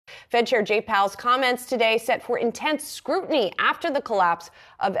Fed Chair Jay Powell's comments today set for intense scrutiny after the collapse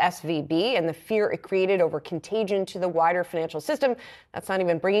of SVB and the fear it created over contagion to the wider financial system. That's not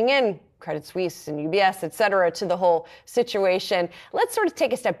even bringing in Credit Suisse and UBS, et cetera, to the whole situation. Let's sort of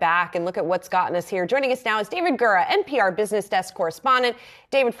take a step back and look at what's gotten us here. Joining us now is David Gura, NPR business desk correspondent.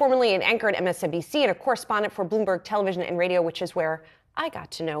 David, formerly an anchor at MSNBC and a correspondent for Bloomberg Television and Radio, which is where I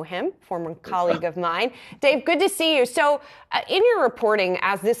got to know him, former colleague of mine. Dave, good to see you. So in your reporting,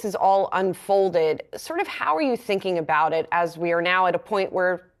 as this is all unfolded, sort of how are you thinking about it as we are now at a point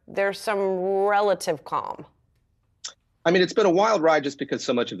where there's some relative calm? I mean, it's been a wild ride just because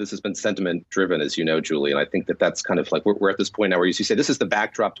so much of this has been sentiment driven, as you know, Julie. And I think that that's kind of like we're at this point now where you say this is the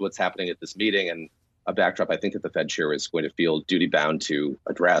backdrop to what's happening at this meeting, and a backdrop I think that the Fed chair is going to feel duty bound to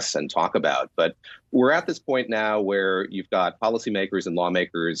address and talk about. But we're at this point now where you've got policymakers and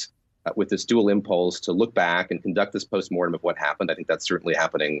lawmakers with this dual impulse to look back and conduct this postmortem of what happened. I think that's certainly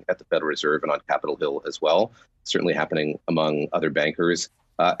happening at the Federal Reserve and on Capitol Hill as well, certainly happening among other bankers.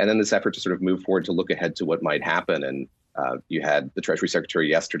 And then this effort to sort of move forward to look ahead to what might happen. And you had the Treasury Secretary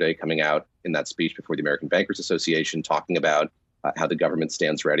yesterday coming out in that speech before the American Bankers Association talking about how the government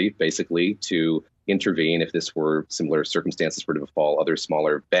stands ready, basically, to intervene if this were similar circumstances were to befall other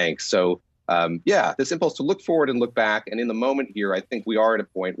smaller banks. So, this impulse to look forward and look back. And in the moment here, I think we are at a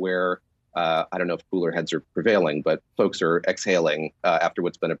point where I don't know if cooler heads are prevailing, but folks are exhaling after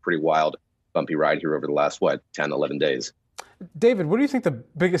what's been a pretty wild, bumpy ride here over the last, 10, 11 days. David, what do you think the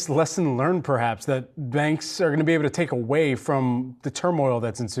biggest lesson learned, perhaps, that banks are going to be able to take away from the turmoil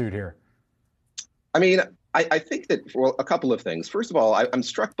that's ensued here? I mean, I think that for a couple of things. First of all, I'm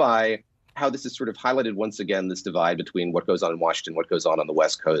struck by how this has sort of highlighted once again this divide between what goes on in Washington, what goes on the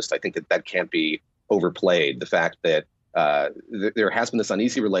West Coast. I think that can't be overplayed. The fact that there has been this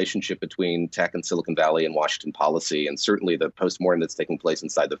uneasy relationship between tech and Silicon Valley and Washington policy, and certainly the postmortem that's taking place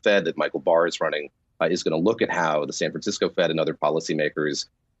inside the Fed that Michael Barr is running is going to look at how the San Francisco Fed and other policymakers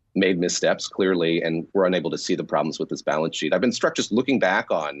made missteps clearly and were unable to see the problems with this balance sheet. I've been struck just looking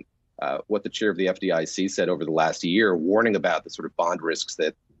back on what the chair of the FDIC said over the last year, warning about the sort of bond risks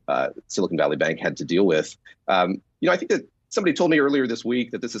that Silicon Valley Bank had to deal with. I think that somebody told me earlier this week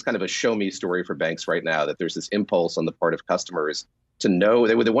that this is kind of a show me story for banks right now, that there's this impulse on the part of customers to know,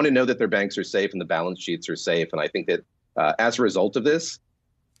 they want to know that their banks are safe and the balance sheets are safe. And I think that as a result of this,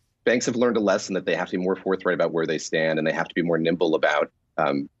 banks have learned a lesson that they have to be more forthright about where they stand, and they have to be more nimble about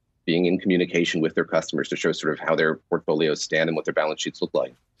being in communication with their customers to show sort of how their portfolios stand and what their balance sheets look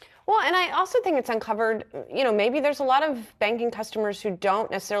like. Well, and I also think it's uncovered, maybe there's a lot of banking customers who don't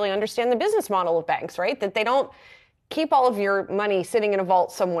necessarily understand the business model of banks, right? That they don't keep all of your money sitting in a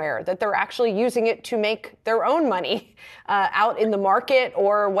vault somewhere, that they're actually using it to make their own money out in the market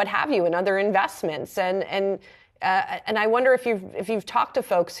or what have you in other investments. And I wonder if you've talked to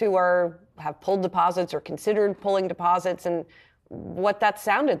folks who have pulled deposits or considered pulling deposits and what that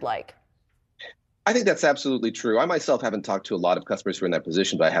sounded like. I think that's absolutely true. I myself haven't talked to a lot of customers who are in that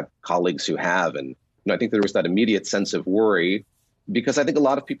position, but I have colleagues who have. And I think there was that immediate sense of worry because I think a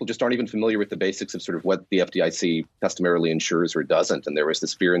lot of people just aren't even familiar with the basics of sort of what the FDIC customarily insures or doesn't. And there was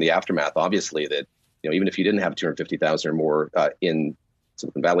this fear in the aftermath, obviously, that even if you didn't have $250,000 or more in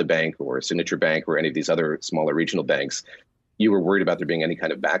Silicon Valley Bank or Signature Bank or any of these other smaller regional banks, you were worried about there being any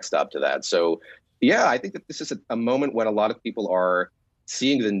kind of backstop to that. So, yeah, I think that this is a moment when a lot of people are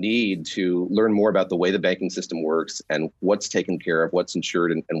seeing the need to learn more about the way the banking system works and what's taken care of, what's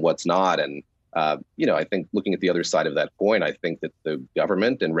insured and what's not. And, I think looking at the other side of that coin, I think that the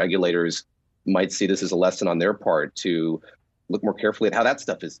government and regulators might see this as a lesson on their part to look more carefully at how that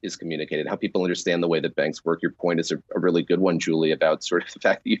stuff is communicated, how people understand the way that banks work. Your point is a really good one, Julie, about sort of the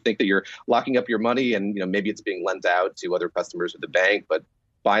fact that you think that you're locking up your money and, maybe it's being lent out to other customers of the bank, but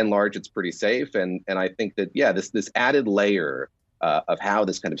by and large, it's pretty safe. And I think that, this added layer of how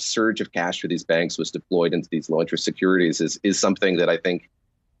this kind of surge of cash for these banks was deployed into these low interest securities is something that I think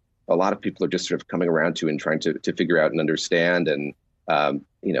a lot of people are just sort of coming around to and trying to figure out and understand. And, I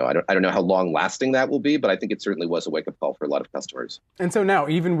don't know how long lasting that will be, but I think it certainly was a wake up call for a lot of customers. And so now,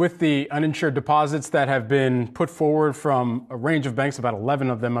 even with the uninsured deposits that have been put forward from a range of banks, about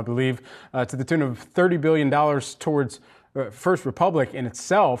 11 of them, I believe, to the tune of $30 billion towards First Republic in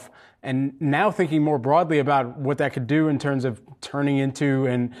itself, and now thinking more broadly about what that could do in terms of turning into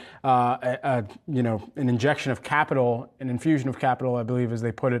an injection of capital, an infusion of capital, I believe, as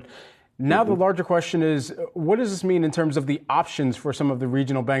they put it. Now the larger question is, what does this mean in terms of the options for some of the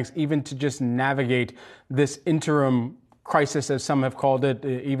regional banks, even to just navigate this interim crisis, as some have called it,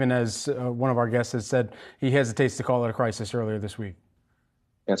 even as one of our guests has said he hesitates to call it a crisis earlier this week?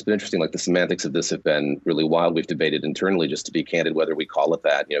 Yeah, it's been interesting. Like the semantics of this have been really wild. We've debated internally, just to be candid, whether we call it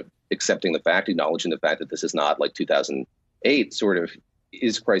that. accepting the fact, acknowledging the fact that this is not like 2008 sort of,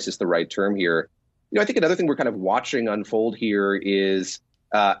 is crisis the right term here? I think another thing we're kind of watching unfold here is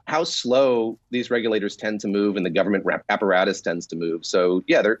how slow these regulators tend to move and the government apparatus tends to move. So,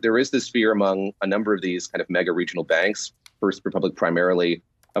 yeah, there is this fear among a number of these kind of mega regional banks, First Republic primarily,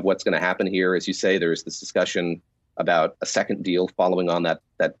 of what's going to happen here. As you say, there's this discussion about a second deal following on that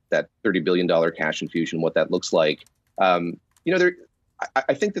 $30 billion cash infusion, what that looks like.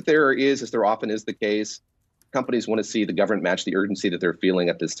 I think that there is, as there often is the case, companies want to see the government match the urgency that they're feeling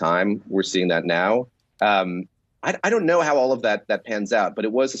at this time. We're seeing that now. I don't know how all of that pans out, but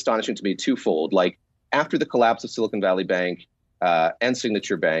it was astonishing to me twofold. Like after the collapse of Silicon Valley Bank and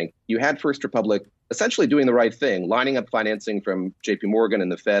Signature Bank, you had First Republic essentially doing the right thing, lining up financing from JP Morgan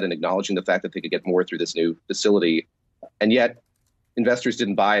and the Fed and acknowledging the fact that they could get more through this new facility. And yet investors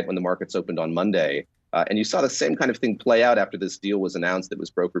didn't buy it when the markets opened on Monday. And you saw the same kind of thing play out after this deal was announced that was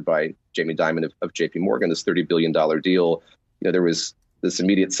brokered by Jamie Dimon of JP Morgan, this $30 billion deal. There was this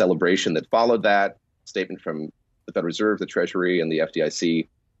immediate celebration that followed that, statement from the Federal Reserve, the Treasury, and the FDIC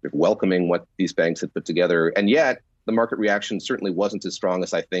welcoming what these banks had put together. And yet the market reaction certainly wasn't as strong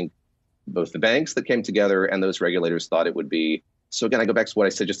as I think both the banks that came together and those regulators thought it would be. So again, I go back to what I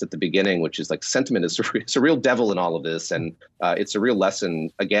said just at the beginning, which is like sentiment is it's a real devil in all of this. And it's a real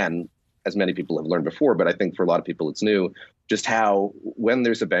lesson, again, as many people have learned before, but I think for a lot of people it's new, just how when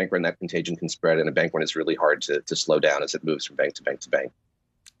there's a bank run, that contagion can spread, and a bank run is really hard to slow down as it moves from bank to bank to bank.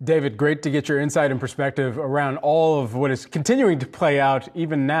 David, great to get your insight and perspective around all of what is continuing to play out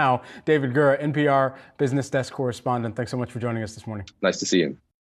even now. David Gura, NPR Business Desk Correspondent, thanks so much for joining us this morning. Nice to see you.